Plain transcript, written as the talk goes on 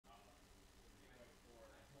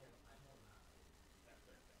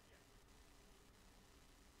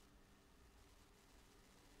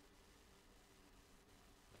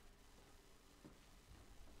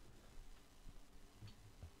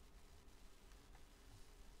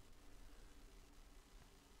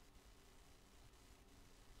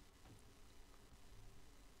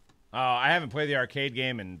Oh, I haven't played the arcade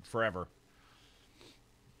game in forever.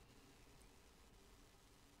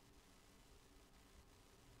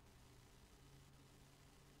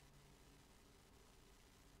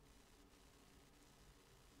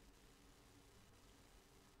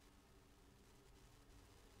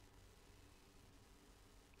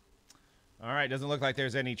 All right, doesn't look like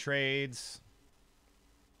there's any trades.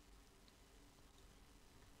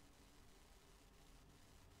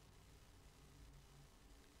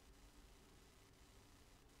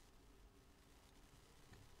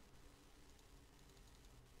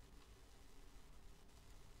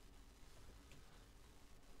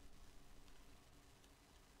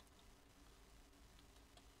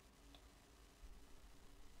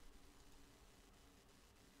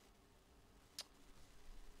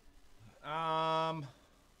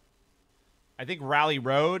 I think Rally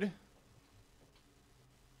Road.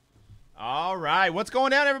 All right, what's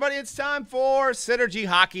going on, everybody? It's time for Synergy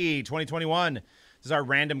Hockey 2021. This is our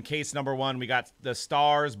random case number 1. We got the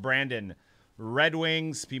Stars, Brandon, Red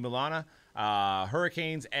Wings, P. Milana,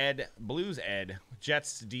 Hurricanes, Ed, Blues, Ed,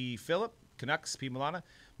 Jets, D. Phillip, Canucks, P. Milana,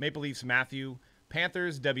 Maple Leafs, Matthew,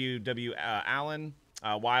 Panthers, W. Allen,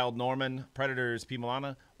 Wild, Norman, Predators, P.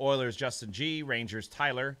 Milana, Oilers, Justin G., Rangers,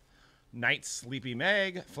 Tyler, Knights, Sleepy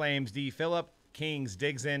Meg, Flames, D. Phillip, Kings,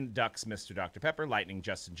 Digson, Ducks, Mr. Dr. Pepper, Lightning,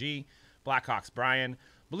 Justin G., Blackhawks, Brian,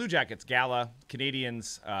 Blue Jackets, Gala,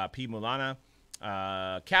 Canadians, P. Mulana,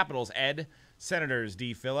 Capitals, Ed, Senators,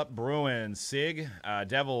 D. Phillip, Bruins, Sig,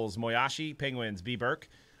 Devils, Moyashi, Penguins, B. Burke,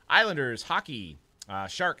 Islanders, Hockey,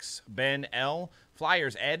 Sharks, Ben L.,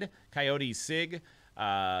 Flyers, Ed, Coyotes, Sig,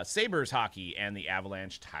 Sabres, Hockey, and the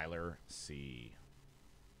Avalanche, Tyler C.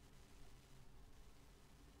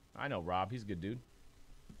 I know Rob. He's a good dude.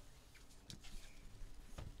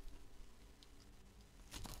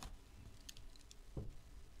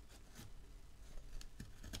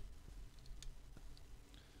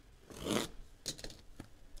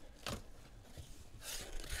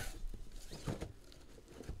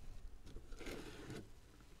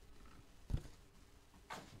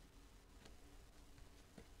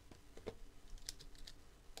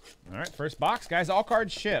 All right, first box, guys. All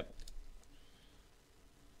cards ship.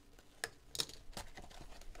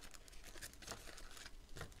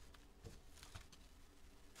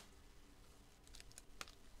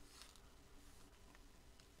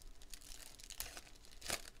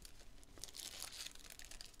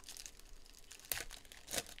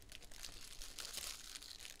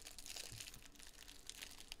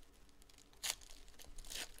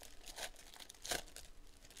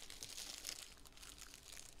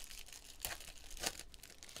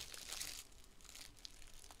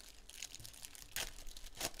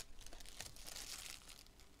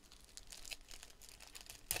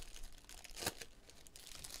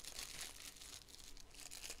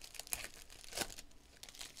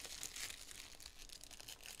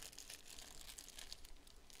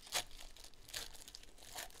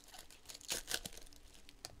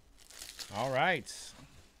 All right.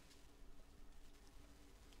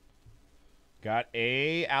 Got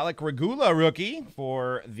a Alec Regula rookie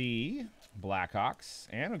for the Blackhawks.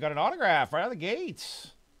 And we got an autograph right out of the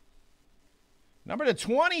gate. Number to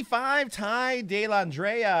 25, Ty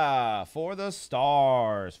Dellandrea for the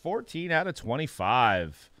Stars. 14 out of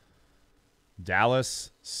 25.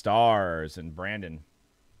 Dallas Stars and Brandon.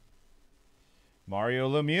 Mario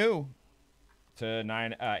Lemieux to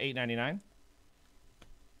 $8.99.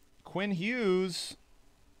 Quinn Hughes,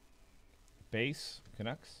 base,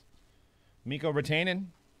 Canucks. Mikko Ratanen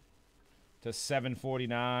to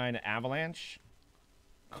 $7.49, Avalanche.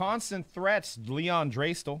 Constant threats, Leon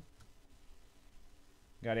Draisaitl.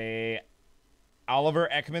 Got a Oliver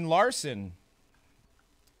Ekman-Larsson.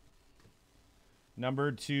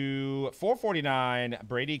 Number to $4.49,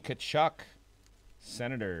 Brady Tkachuk,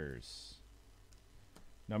 Senators.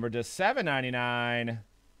 Number to $7.99,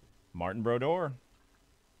 Martin Brodeur,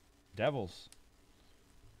 Devils.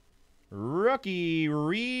 Rookie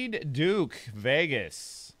Reed Duke,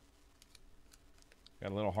 Vegas.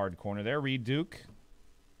 Got a little hard corner there, Reed Duke.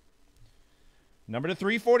 Number to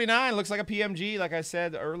 349, looks like a PMG, like I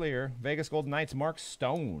said earlier. Vegas Golden Knights, Mark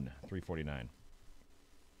Stone, 349.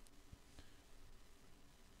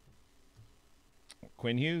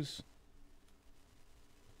 Quinn Hughes.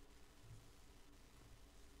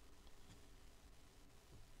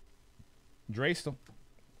 Draisaitl.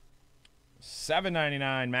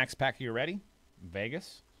 $7.99 Max Pacioretty,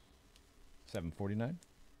 Vegas. $7.49.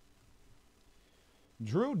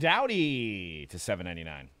 Drew Doughty to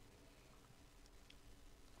 $7.99.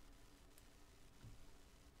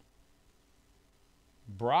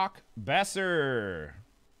 Brock Besser,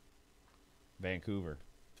 Vancouver.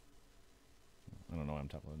 I don't know why I'm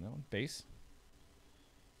top loading that one. Base.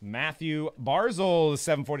 Matthew Barzil,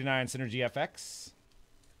 749 Synergy FX.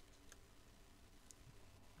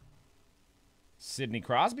 Sidney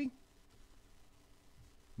Crosby.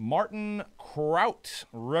 Martin Kraut,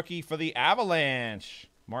 rookie for the Avalanche.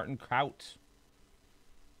 Martin Kraut.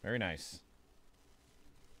 Very nice.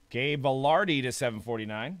 Gabe Velarde to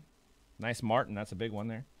 749. Nice Martin. That's a big one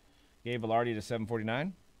there. Gabe Velarde to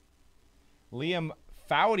 749. Liam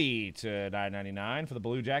Foudy to 999 for the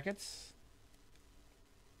Blue Jackets.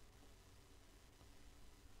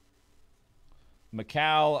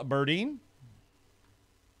 Mikal Berdine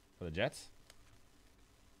for the Jets.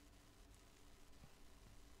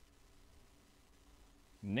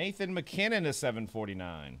 Nathan McKinnon to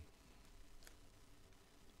 749.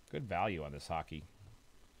 Good value on this hockey.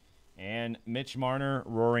 And Mitch Marner,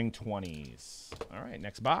 Roaring 20s. All right,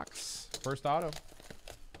 next box. First auto.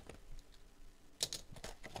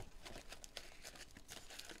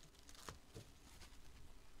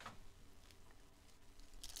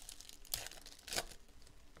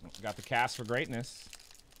 Got the cast for greatness.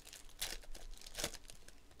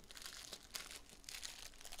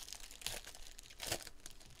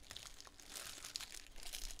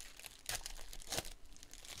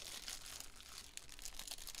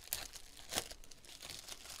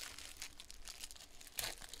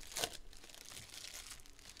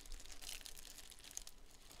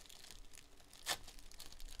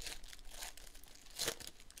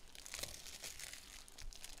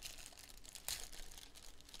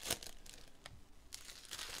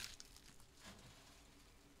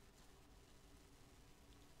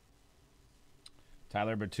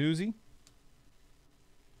 Tyler Bertuzzi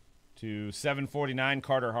to 749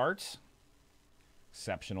 Carter Hart.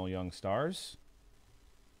 Exceptional young stars.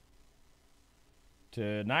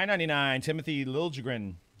 To 999 Timothy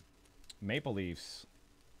Liljegren, Maple Leafs.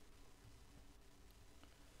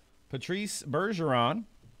 Patrice Bergeron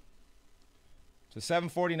to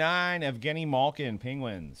 749 Evgeny Malkin,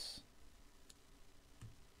 Penguins.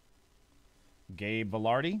 Gabe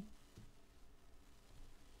Velarde.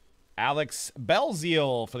 Alex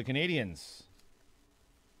Belzile for the Canadiens.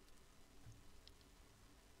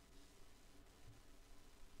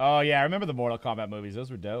 Oh, yeah, I remember the Mortal Kombat movies. Those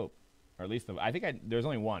were dope. Or at least, there's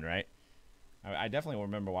only one, right? I definitely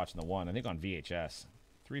remember watching the one. I think on VHS.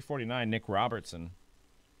 349, Nick Robertson.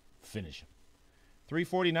 Finish him.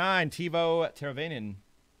 349, Teuvo Teravainen.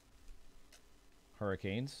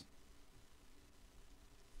 Hurricanes.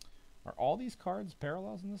 Are all these cards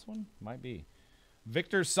parallels in this one? Might be.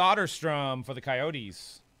 Victor Soderstrom for the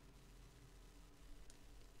Coyotes.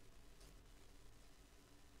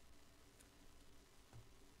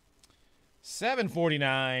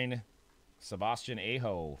 $7.49. Sebastian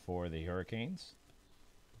Aho for the Hurricanes.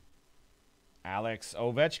 Alex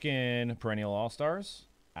Ovechkin, perennial All-Stars.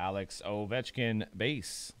 Alex Ovechkin,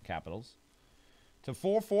 base, Capitals. To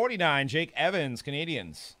 $4.49, Jake Evans,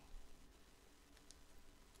 Canadiens.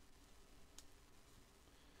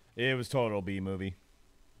 It was total B movie.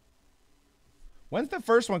 When's the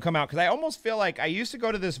first one come out? Because I almost feel like I used to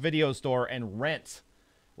go to this video store and rent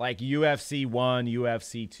like UFC 1,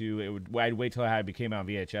 UFC 2. I'd wait till it became out on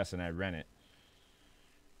VHS and I'd rent it.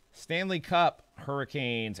 Stanley Cup,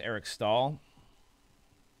 Hurricanes, Eric Stahl.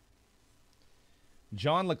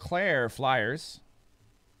 John LeClaire, Flyers.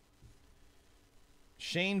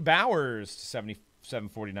 Shane Bowers,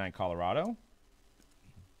 77.49, Colorado.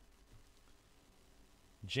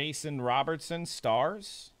 Jason Robertson,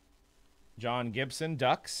 Stars. John Gibson,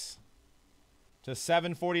 Ducks. To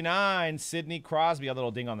 $7.49, Sidney Crosby, a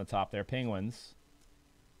little ding on the top there, Penguins.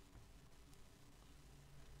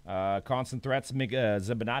 Constant Threats,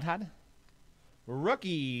 Zibanejad.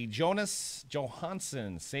 Rookie, Jonas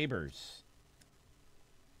Johansson, Sabres.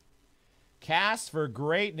 Cast for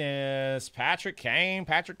greatness, Patrick Kane,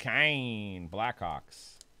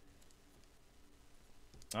 Blackhawks.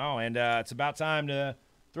 Oh, and it's about time to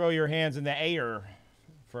throw your hands in the air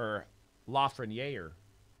for Lafreniere.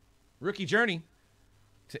 Rookie Journey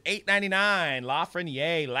to $8.99,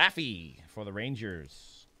 Lafreniere, Laffy for the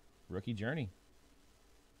Rangers. Rookie Journey.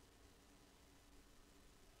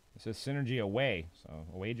 It says Synergy away, so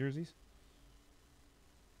away jerseys.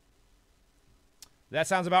 That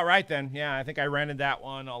sounds about right then. Yeah, I think I rented that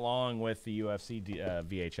one along with the UFC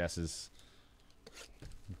VHSs.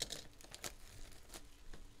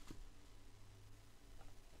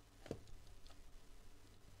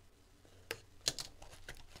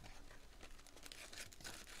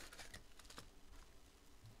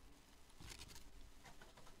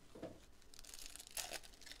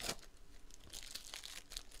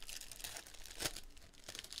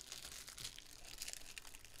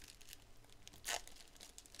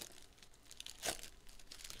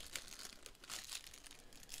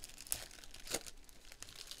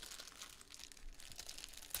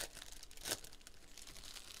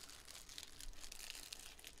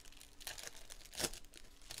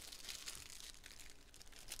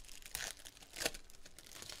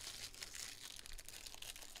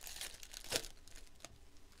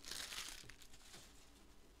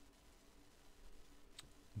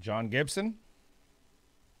 John Gibson.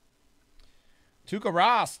 Tuukka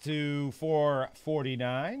Ross to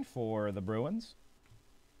 449 for the Bruins.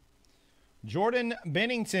 Jordan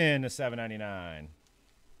Binnington to 799.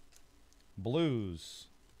 Blues.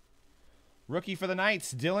 Rookie for the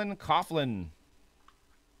Knights, Dylan Coughlin.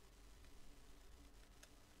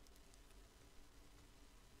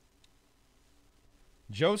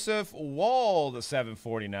 Joseph Wall to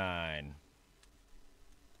 749.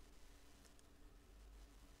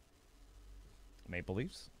 Maple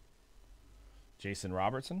Leafs. Jason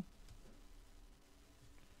Robertson.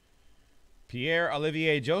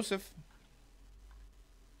 Pierre-Olivier Joseph.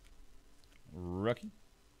 Rookie.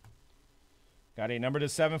 Got a number to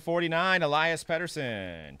 749, Elias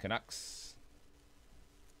Pettersson, Canucks.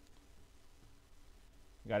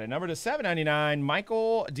 Got a number to 799,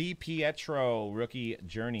 Michael DiPietro, rookie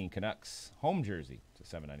Journey, Canucks. Home jersey to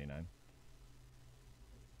 799.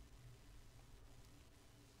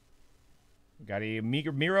 Got a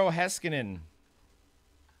Miro Heiskanen.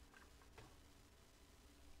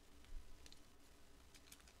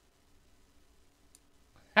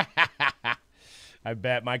 I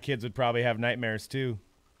bet my kids would probably have nightmares too.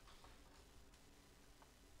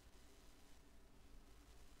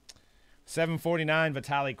 $7.49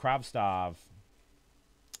 Vitaly Kravtsov.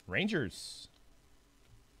 Rangers.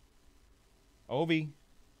 Ovi.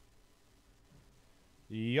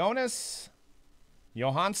 Jonas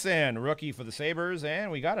Johansson, rookie for the Sabres.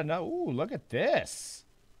 And we got another. Ooh, look at this.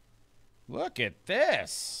 Look at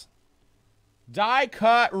this. Die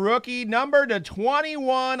cut rookie number to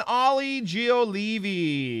 21, Ollie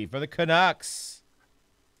Giolivi for the Canucks.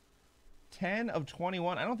 10 of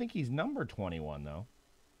 21. I don't think he's number 21, though.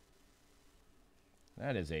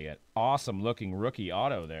 That is an awesome looking rookie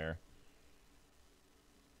auto there.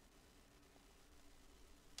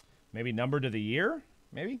 Maybe number to the year?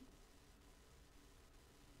 Maybe?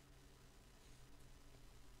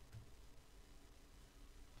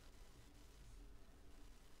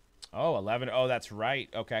 Oh, 11. Oh, that's right.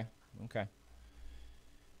 Okay. Okay.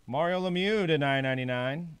 Mario Lemieux to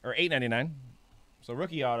 $9.99 or $8.99. So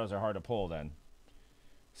rookie autos are hard to pull then.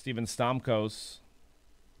 Steven Stamkos.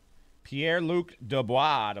 Pierre-Luc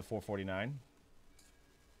Dubois to $4.49.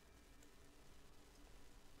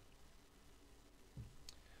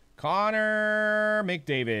 Connor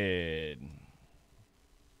McDavid.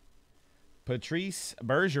 Patrice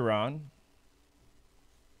Bergeron.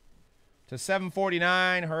 To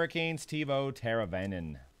 $7.49, Hurricanes, Teuvo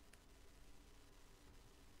Teravainen.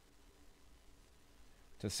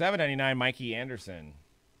 To $7.99, Mikey Anderson.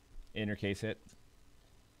 Inner case hit.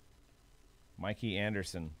 Mikey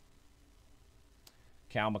Anderson.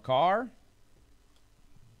 Cal McCarr.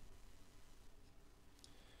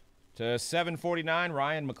 To $7.49,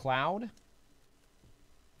 Ryan McLeod.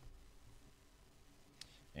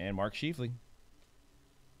 And Mark Scheifele.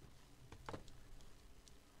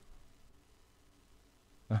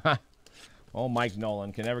 Oh, Mike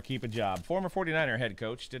Nolan can never keep a job. Former 49er head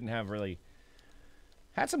coach. Didn't have really...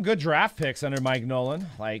 Had some good draft picks under Mike Nolan,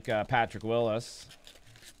 like Patrick Willis,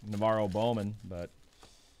 Navarro Bowman, but...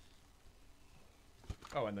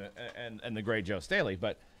 Oh, and the great Joe Staley,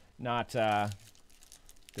 but not...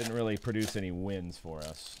 didn't really produce any wins for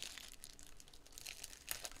us.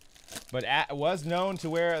 But was known to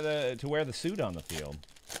wear the suit on the field,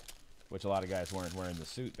 which a lot of guys weren't wearing the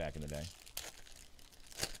suit back in the day.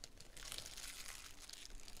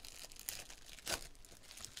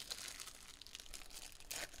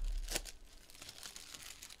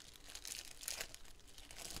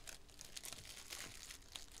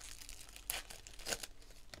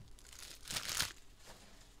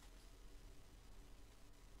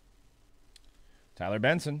 Tyler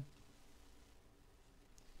Benson.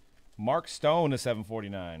 Mark Stone to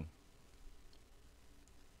 $7.49.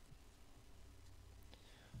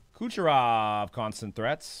 Kucherov, constant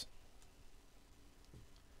threats.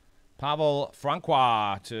 Pavel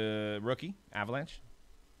Francois to rookie, Avalanche.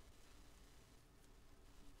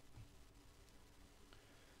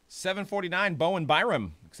 $7.49, Bowen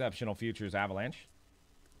Byram, exceptional futures, Avalanche.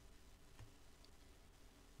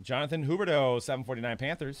 Jonathan Huberdeau, $7.49,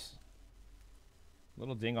 Panthers.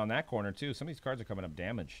 Little ding on that corner, too. Some of these cards are coming up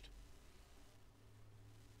damaged.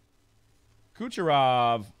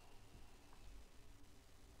 Kucherov.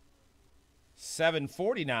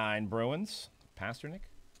 $7.49, Bruins. Pasternak.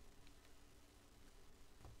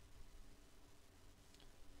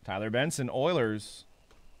 Tyler Benson, Oilers.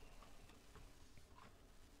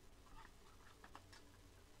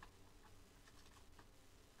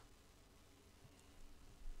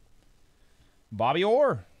 Bobby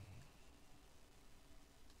Orr.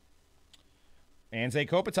 Anze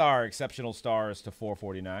Kopitar, exceptional stars to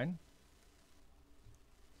 449.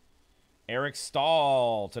 Eric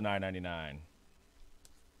Stahl to 999.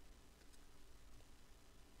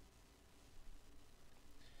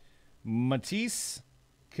 Matisse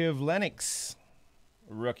Kivlenix,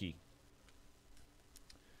 rookie.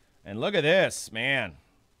 And look at this, man.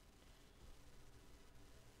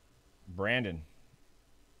 Brandon.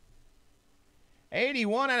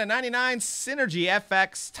 81 out of 99 Synergy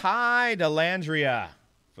FX Ty Dellandrea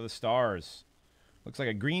for the Stars. Looks like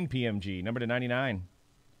a green PMG, number to 99.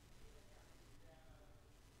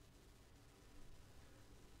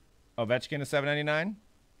 Ovechkin to 799.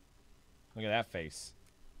 Look at that face.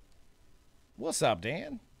 What's up,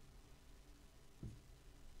 Dan?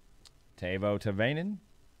 Teuvo Tavainen.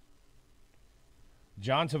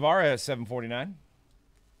 John Tavares, 749.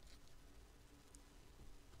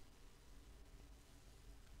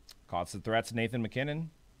 Constant threats, Nathan McKinnon.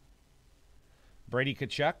 Brady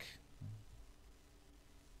Tkachuk.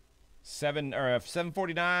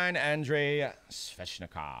 749, Andrei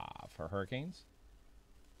Svechnikov for Hurricanes.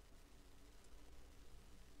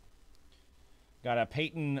 Got a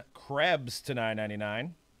Peyton Krebs to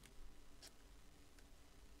 999.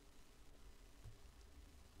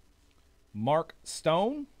 Mark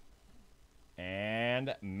Stone.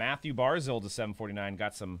 And Matthew Barzil to 749.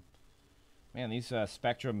 Got some... Man, these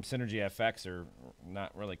Spectrum Synergy FX are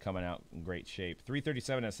not really coming out in great shape.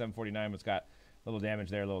 337 at 749, but got a little damage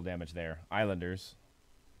there, a little damage there. Islanders.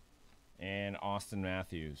 And Austin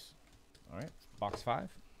Matthews. All right, box 5.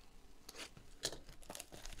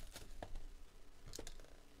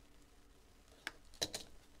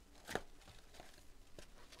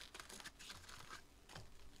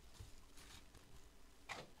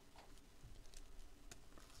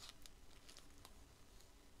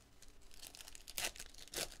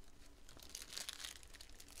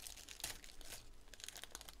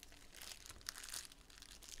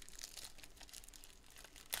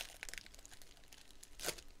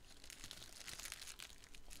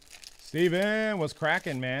 Steven, what's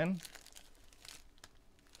cracking, man?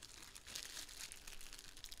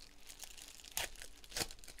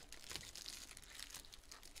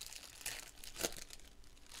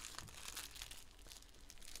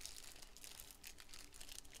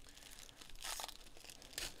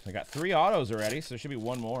 I got 3 autos already, so there should be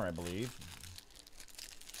one more, I believe.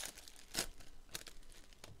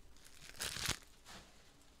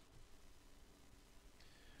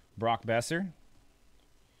 Brock Besser.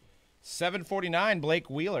 749, Blake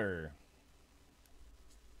Wheeler.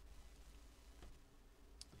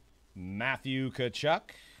 Matthew Tkachuk.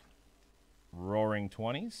 Roaring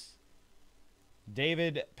 20s.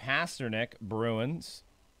 David Pasternak, Bruins.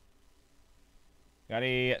 Got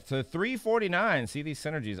a to 349. See, these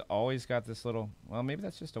Synergies always got this little... Well, maybe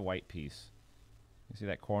that's just a white piece. You see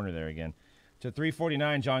that corner there again. To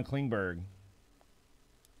 349, John Klingberg.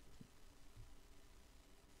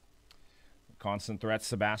 Constant threat,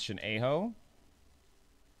 Sebastian Aho.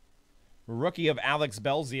 Rookie of Alex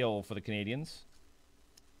Belzile for the Canadiens.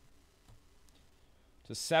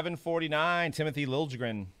 To 749, Timothy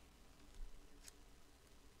Liljegren.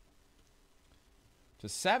 To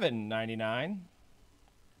 799,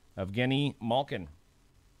 Evgeny Malkin.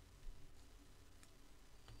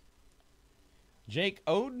 Jake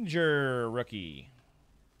Odinger, rookie.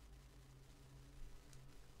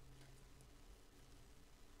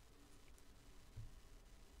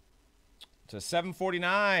 To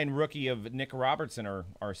 749, rookie of Nick Robertson, or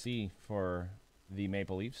RC, for the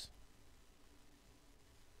Maple Leafs.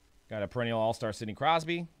 Got a perennial all-star Sidney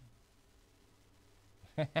Crosby.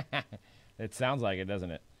 It sounds like it,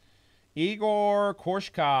 doesn't it? Igor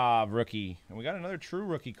Korshkov, rookie. And we got another true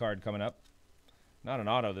rookie card coming up. Not an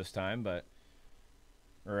auto this time, but...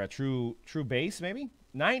 Or a true base, maybe?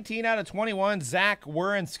 19 out of 21, Zach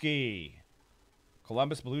Werenski.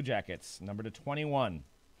 Columbus Blue Jackets, number to 21.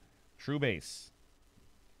 True base.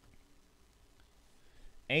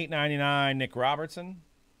 $8.99, Nick Robertson.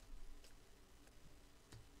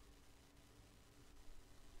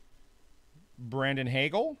 Brandon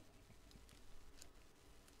Hagel.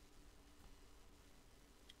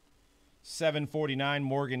 $7.49,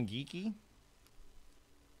 Morgan Geekie.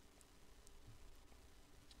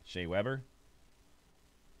 Shea Weber.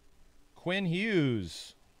 Quinn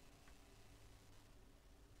Hughes.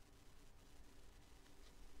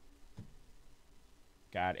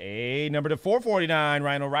 Got a number to 449,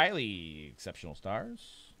 Ryan O'Reilly. Exceptional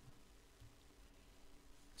stars.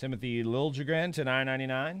 Timothy Liljegren to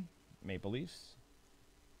 999, Maple Leafs.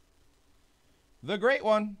 The great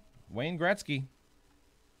one, Wayne Gretzky.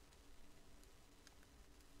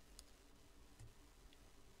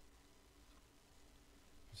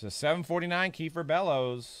 So 749, Kiefer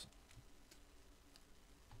Bellows.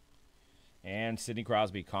 And Sidney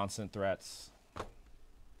Crosby, constant threats.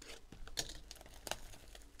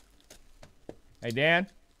 Hey, Dan.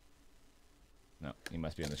 No, he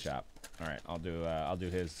must be in the shop. All right, I'll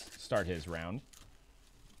do start his round.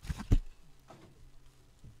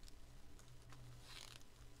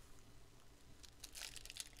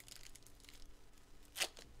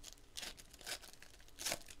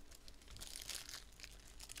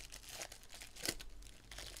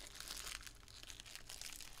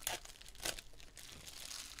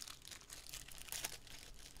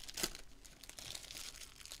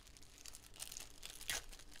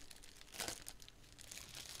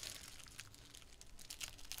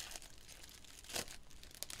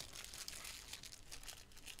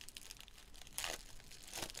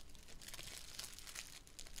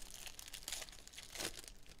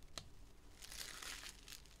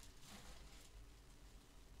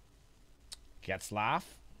 Getzlaff.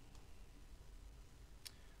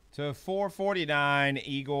 To 449,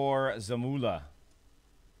 Igor Zamula.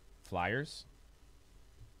 Flyers.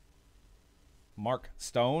 Mark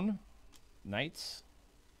Stone. Knights.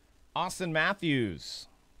 Austin Matthews.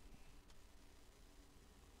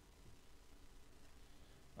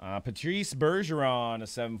 Patrice Bergeron, a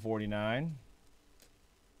 749.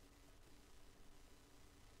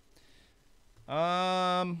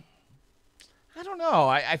 I don't know.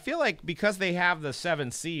 I feel like because they have the 7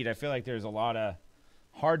 seed, I feel like there's a lot of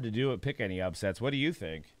hard to do at pick any upsets. What do you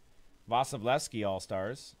think? Vasilevsky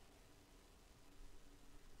All-Stars.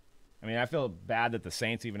 I mean, I feel bad that the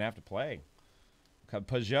Saints even have to play.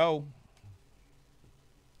 Peugeot.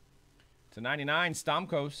 To 99,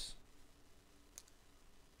 Stamkos.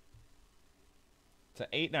 To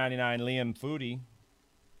 899, Liam Foudy.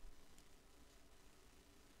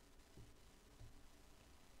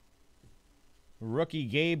 Rookie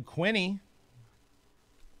Gabe Quinney.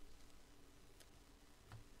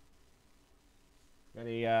 Got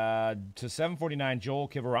a to 749 Joel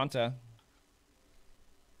Kiviranta.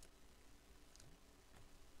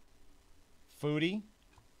 Foodie.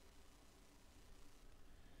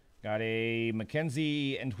 Got a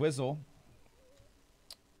Mackenzie and Twizzle.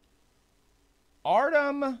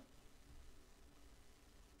 Artem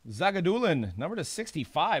Zagadulin, number to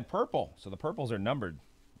 65, purple. So the purples are numbered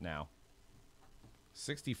now.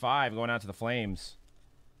 65 going out to the Flames.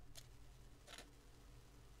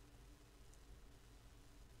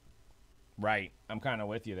 Right. I'm kind of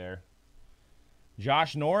with you there.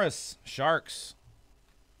 Josh Norris, Sharks.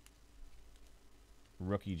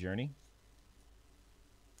 Rookie Journey.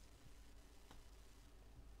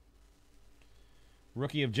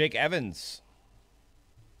 Rookie of Jake Evans.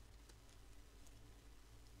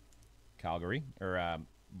 Calgary, or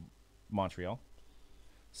Montreal.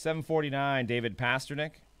 749, David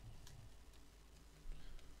Pasternak.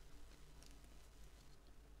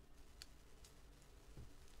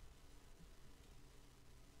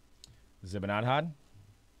 Zibanejad.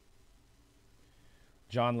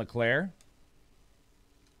 John LeClair.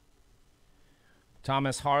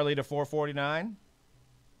 Thomas Harley to 449.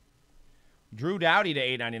 Drew Doughty to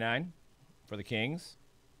 899 for the Kings.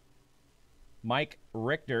 Mike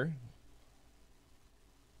Richter.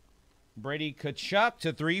 Brady Tkachuk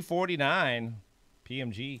to 349.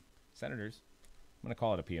 PMG Senators. I'm going to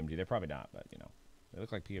call it a PMG. They're probably not, but, you know, they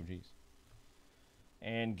look like PMGs.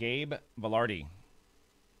 And Gabe Velarde.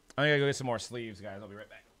 I'm going to go get some more sleeves, guys. I'll be right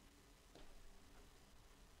back.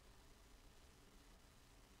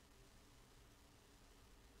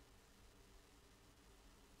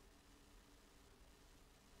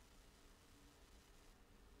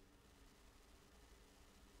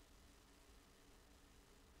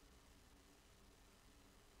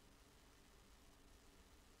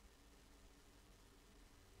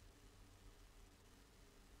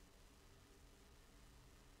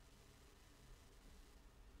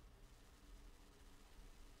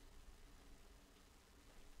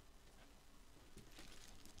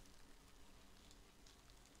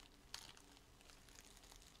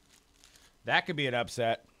 That could be an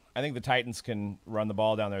upset. I think the Titans can run the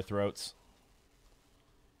ball down their throats.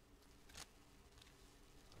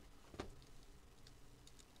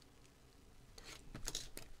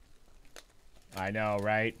 I know,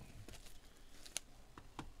 right?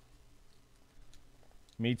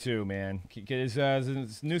 Me too, man. Is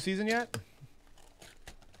this new season yet?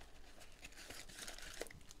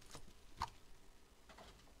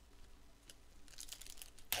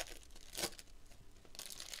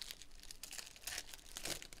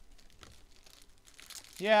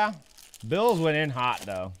 Yeah. Bills went in hot,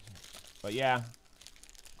 though. But, yeah.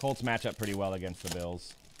 Colts match up pretty well against the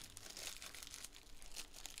Bills.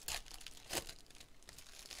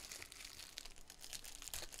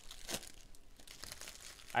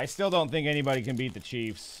 I still don't think anybody can beat the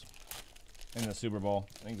Chiefs in the Super Bowl.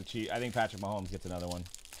 I think Patrick Mahomes gets another one.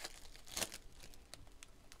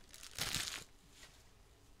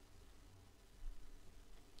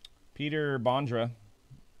 Peter Bondra.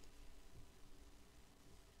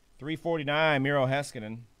 349, Miro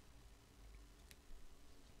Heiskanen.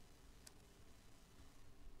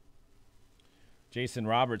 Jason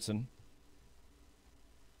Robertson.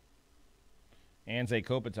 Anze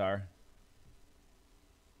Kopitar.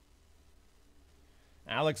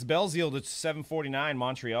 Alex Belziel to 749,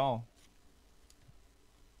 Montreal.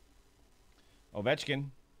 Ovechkin,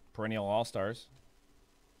 perennial All-Stars.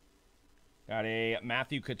 Got a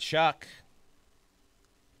Matthew Tkachuk.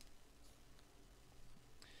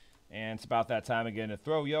 And it's about that time again to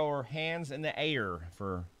throw your hands in the air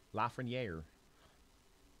for Lafreniere.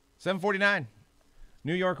 749.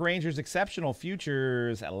 New York Rangers Exceptional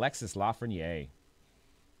Futures, Alexis Lafreniere.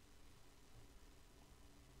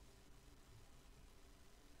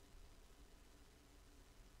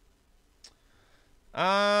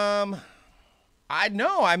 I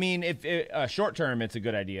know. I mean, if short term, it's a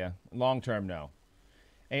good idea. Long term, no.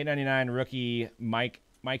 899 rookie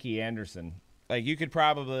Mikey Anderson. Like, you could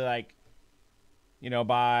probably, like, you know,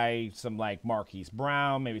 buy some, like, Marquise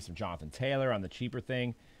Brown, maybe some Jonathan Taylor on the cheaper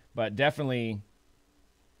thing. But definitely,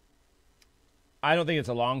 I don't think it's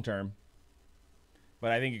a long term.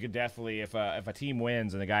 But I think you could definitely, if a team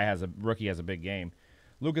wins and the guy has rookie has a big game.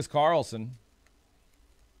 Lucas Carlson.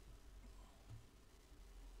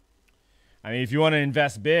 I mean, if you want to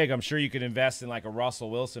invest big, I'm sure you could invest in like a Russell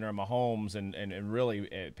Wilson or a Mahomes and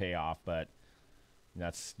really pay off. But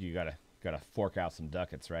that's, you gotta fork out some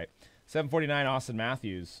ducats, right? 749 Austin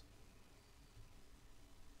Matthews.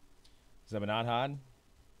 Zebanadhad.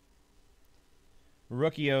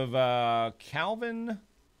 Rookie of Calvin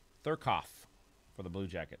Thurkoff for the Blue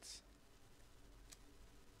Jackets.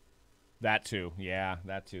 That too, yeah,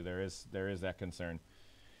 that too. There is that concern.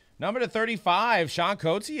 Number to 35, Sean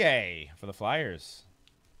Cotier for the Flyers.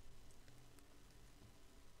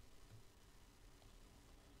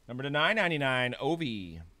 Number to 999,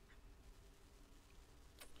 Ovi.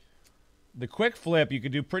 The quick flip, you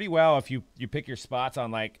could do pretty well if you pick your spots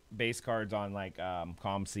on like base cards on like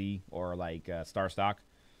ComC or like Star Stock.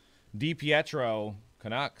 DiPietro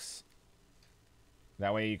Canucks.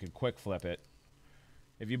 That way you could quick flip it.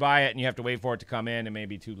 If you buy it and you have to wait for it to come in, it may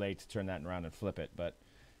be too late to turn that around and flip it. But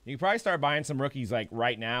you can probably start buying some rookies like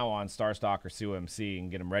right now on Star Stock or COMC and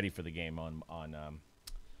get them ready for the game on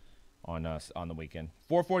the weekend.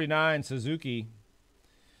 449 Suzuki.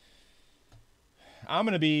 I'm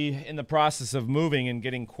going to be in the process of moving and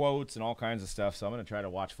getting quotes and all kinds of stuff, so I'm going to try to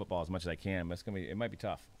watch football as much as I can. But it might be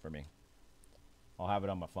tough for me. I'll have it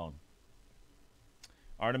on my phone.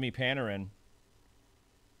 Artemi Panarin.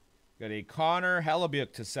 Got a Connor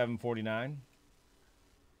Hellebuyck to 749.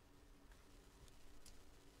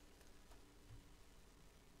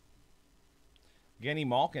 Genny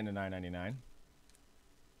Malkin to 999.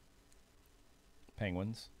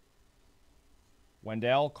 Penguins.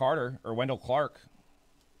 Wendell Clark.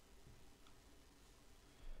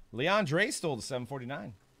 Leon Draisaitl to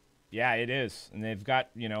 749. Yeah, it is. And they've got,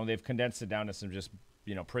 they've condensed it down to some just,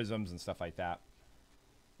 prisms and stuff like that.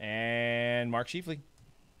 And Mark Scheifele.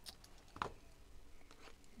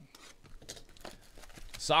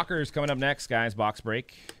 Soccer is coming up next, guys. Box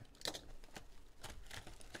break.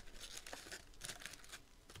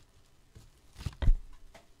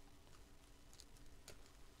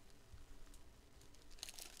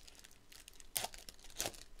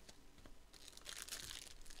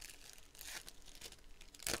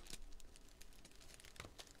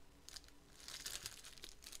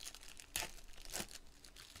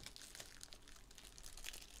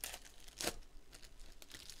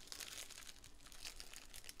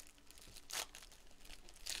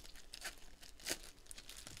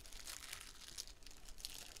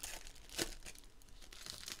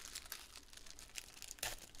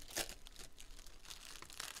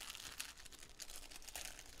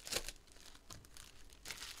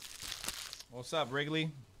 What's up,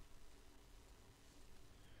 Wrigley?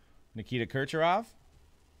 Nikita Kucherov.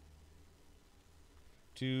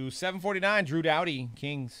 To 749, Drew Doughty,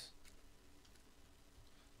 Kings.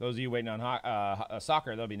 Those of you waiting on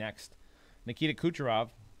soccer, they'll be next. Nikita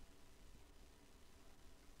Kucherov.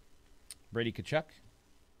 Brady Tkachuk.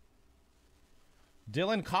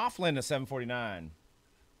 Dylan Coughlin to 749.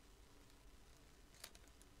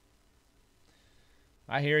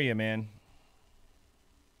 I hear you, man.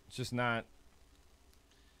 It's just not...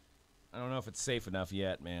 I don't know if it's safe enough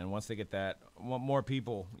yet, man. Once they get that, more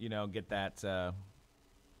people, get that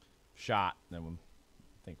shot, then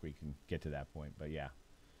I think we can get to that point. But yeah,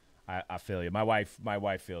 I feel you. My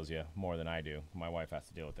wife feels you more than I do. My wife has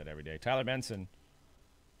to deal with that every day. Tyler Benson.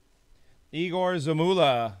 Igor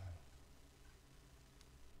Zamula.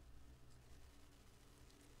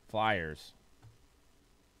 Flyers.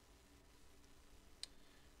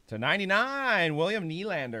 To 99, William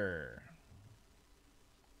Nylander.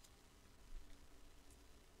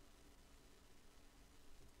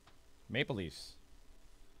 Maple Leafs.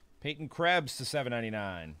 Peyton Krebs to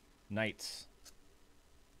 799. Knights.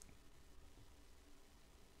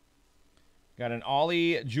 Got an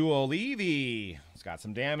Ollie Juolevi. It's got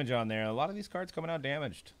some damage on there. A lot of these cards coming out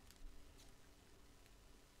damaged.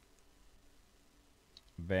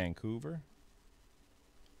 Vancouver.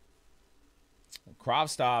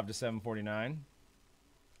 Kravstov to 749.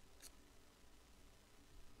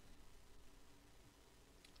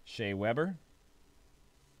 Shea Weber.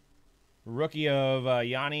 Rookie of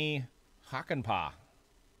Yanni Hakanpää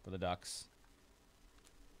for the Ducks.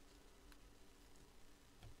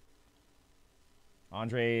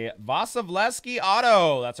 Andre Vasilevsky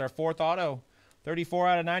auto. That's our 4th auto. 34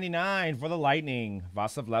 out of 99 for the Lightning.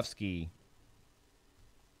 Vasilevsky.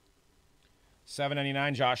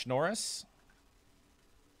 799 Josh Norris.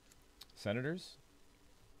 Senators.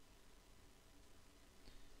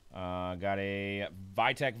 Got a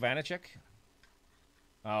Vitek Vanacek.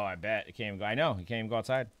 Oh, I bet it can't even go. I know he can't even go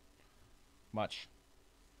outside. Much.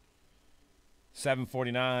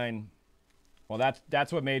 749. Well,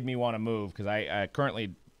 that's what made me want to move, because I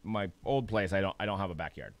currently, my old place, I don't have a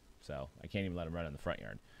backyard, so I can't even let him run in the front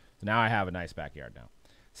yard. So now I have a nice backyard now.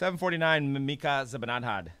 749 Mika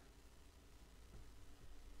Zibanejad.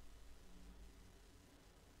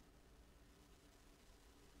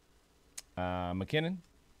 McKinnon.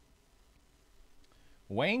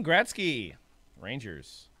 Wayne Gretzky,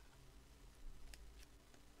 Rangers.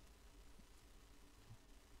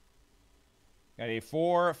 Got a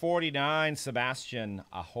 449 Sebastian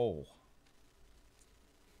Aho.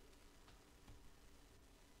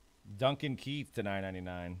 Duncan Keith to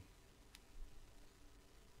 999.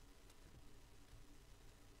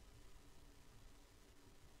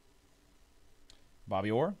 Bobby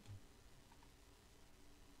Orr.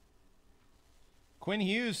 Quinn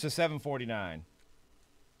Hughes to 749.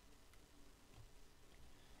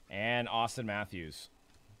 And Austin Matthews.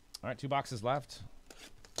 All right, 2 boxes left.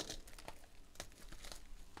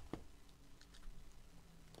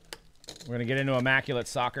 We're going to get into Immaculate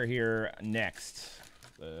Soccer here next.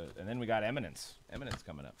 And then we got Eminence. Eminence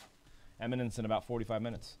coming up. Eminence in about 45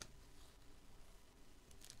 minutes.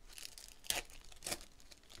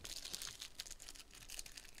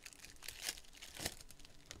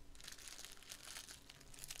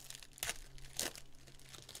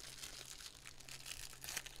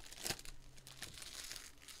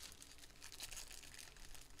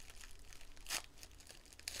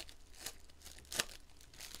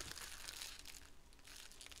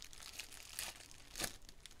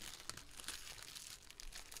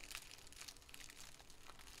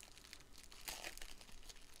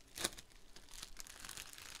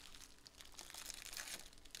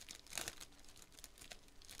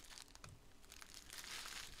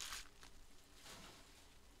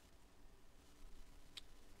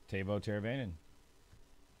 Teuvo Teravainen.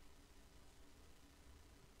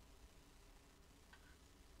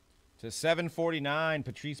 To 749,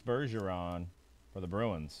 Patrice Bergeron for the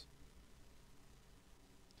Bruins.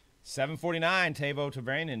 749, Teuvo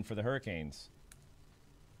Teravainen for the Hurricanes.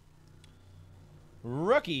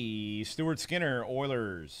 Rookie, Stuart Skinner,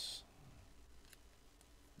 Oilers.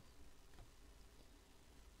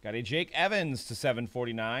 Got a Jake Evans to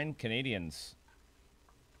 749, Canadians.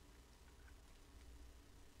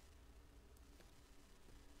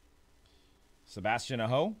 Sebastian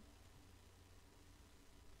Aho.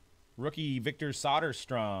 Rookie Victor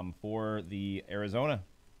Soderstrom for the Arizona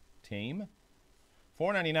team.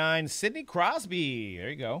 499, Sidney Crosby. There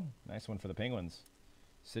you go. Nice one for the Penguins.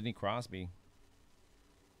 Sidney Crosby.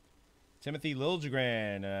 Timothy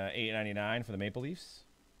Liljegren, $8.99 for the Maple Leafs.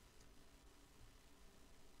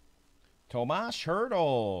 Tomas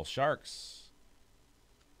Hertl, Sharks.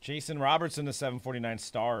 Jason Robertson to 749,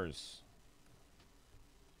 Stars.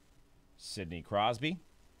 Sidney Crosby.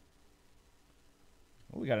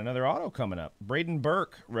 Oh, we got another auto coming up. Braden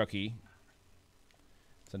Burke, rookie.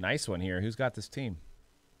 It's a nice one here. Who's got this team?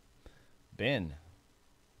 Ben.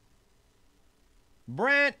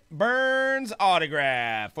 Brent Burns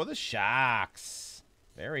autograph for the Sharks.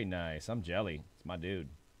 Very nice. I'm jelly. It's my dude.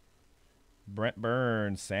 Brent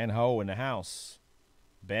Burns, San Ho in the house.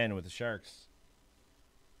 Ben with the Sharks.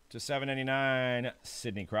 To $7.99,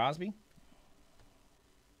 Sidney Crosby.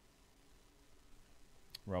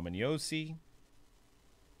 Roman Josi.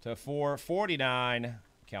 to 449,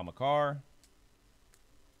 Cal McCarr.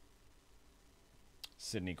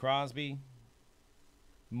 Sidney Crosby.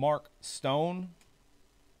 Mark Stone.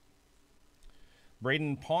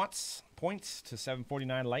 Braden Points to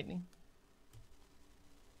 749, Lightning.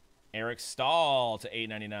 Eric Stahl to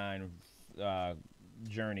 899,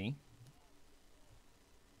 Journey.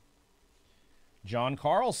 John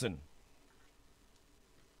Carlson.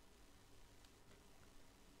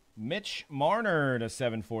 Mitch Marner to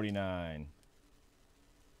 749.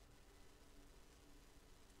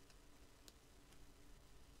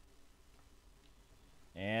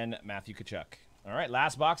 And Matthew Tkachuk. All right,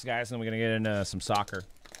 last box, guys, and we're going to get into some soccer.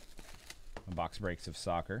 Box breaks of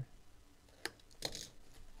soccer.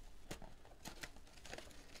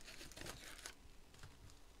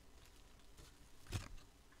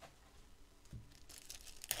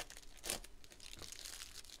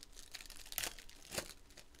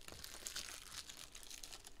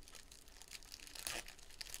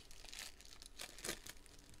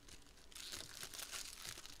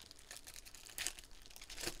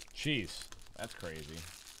 Jeez, that's crazy.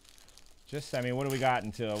 Just, I mean, what do we got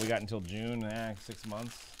until? We got until June, 6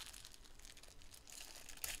 months.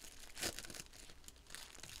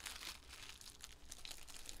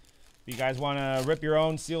 If you guys want to rip your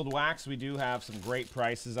own sealed wax, we do have some great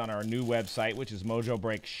prices on our new website, which is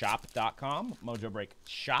mojobreakshop.com.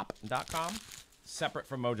 Mojobreakshop.com. Separate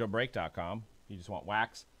from mojobreak.com. You just want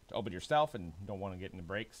wax to open yourself and don't want to get into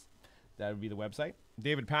breaks. That would be the website.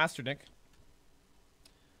 David Pasternak.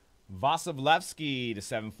 Vasilevsky to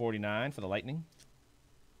 749 for the Lightning.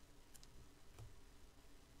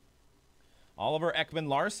 Oliver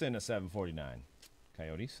Ekman-Larsson to 749.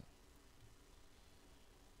 Coyotes.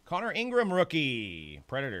 Connor Ingram rookie.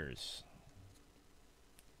 Predators.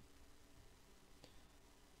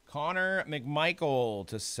 Connor McMichael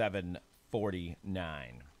to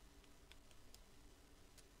 749.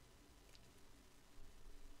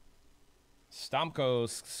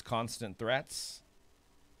 Stamkos constant threats.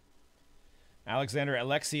 Alexander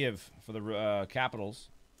Alexiev for the Capitals.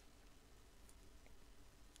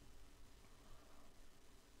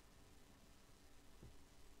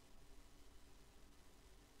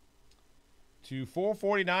 To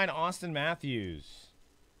 449, Austin Matthews.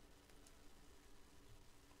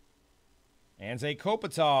 Anze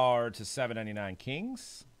Kopitar to 799,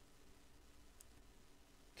 Kings.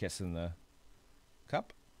 Kissing the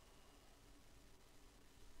cup.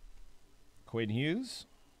 Quinn Hughes.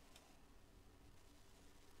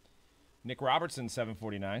 Nick Robertson,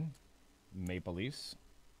 749. Maple Leafs.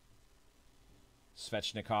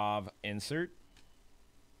 Svechnikov insert.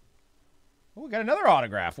 Oh, we got another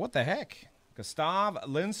autograph. What the heck? Gustav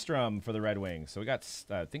Lindstrom for the Red Wings. So we got,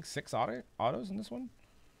 I think, 6 autos in this one.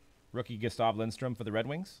 Rookie Gustav Lindstrom for the Red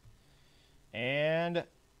Wings. And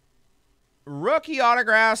rookie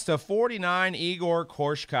autographs to 49, Igor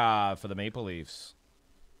Korshkov for the Maple Leafs.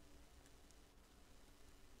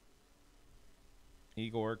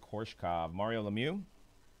 Igor Korshkov. Mario Lemieux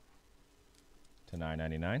to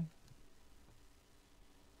 999.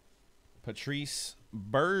 Patrice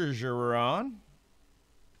Bergeron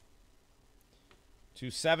to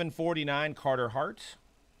 749, Carter Hart.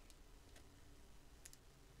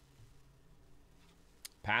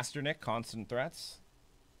 Pasternak, constant threats.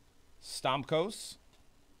 Stamkos.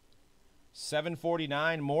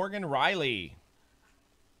 749, Morgan Riley.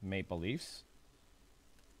 Maple Leafs.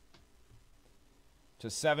 To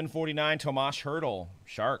 749, Tomas Hertl,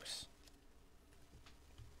 Sharks.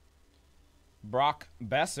 Brock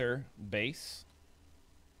Besser, base.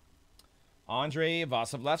 Andrei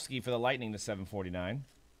Vasilevsky for the Lightning to 749.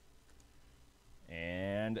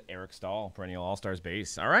 And Eric Stahl, perennial All-Stars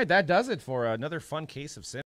base. All right, that does it for another fun case of Sin.